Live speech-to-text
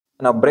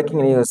Now, breaking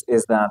news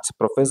is that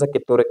Professor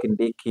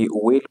Kindiki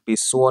will be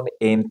sworn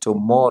in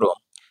tomorrow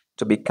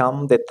to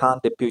become the third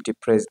deputy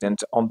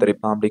president of the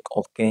Republic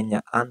of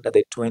Kenya under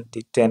the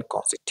 2010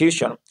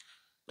 Constitution.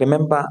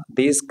 Remember,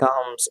 this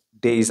comes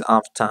days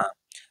after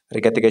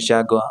Rigathi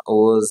Gachagua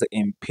was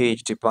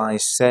impeached by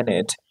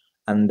Senate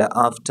and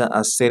after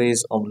a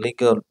series of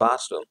legal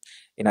battles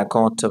in a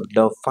court of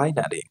law.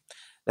 Finally,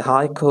 the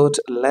High Court,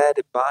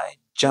 led by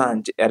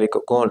Judge Eric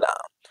Ogola,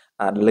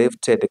 and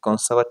lifted the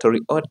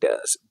conservatory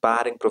orders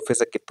barring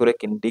Professor Kithure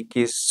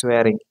Kindiki's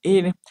swearing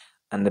in,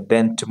 and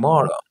then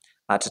tomorrow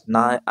at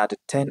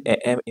 10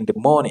 a.m. in the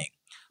morning,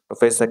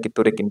 Professor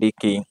Kithure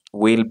Kindiki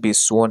will be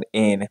sworn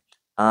in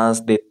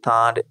as the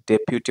third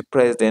deputy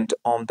president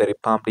of the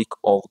Republic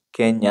of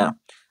Kenya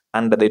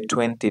under the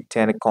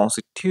 2010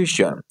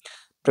 Constitution.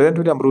 President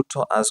William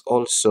Ruto has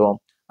also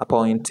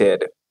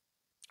appointed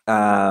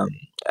um,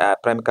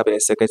 Prime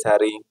Cabinet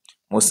Secretary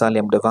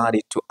Musalia Mudavadi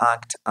to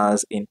act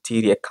as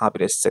Interior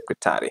Cabinet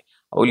Secretary.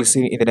 I will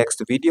see you in the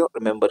next video.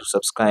 Remember to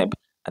subscribe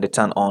and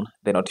turn on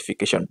the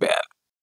notification bell.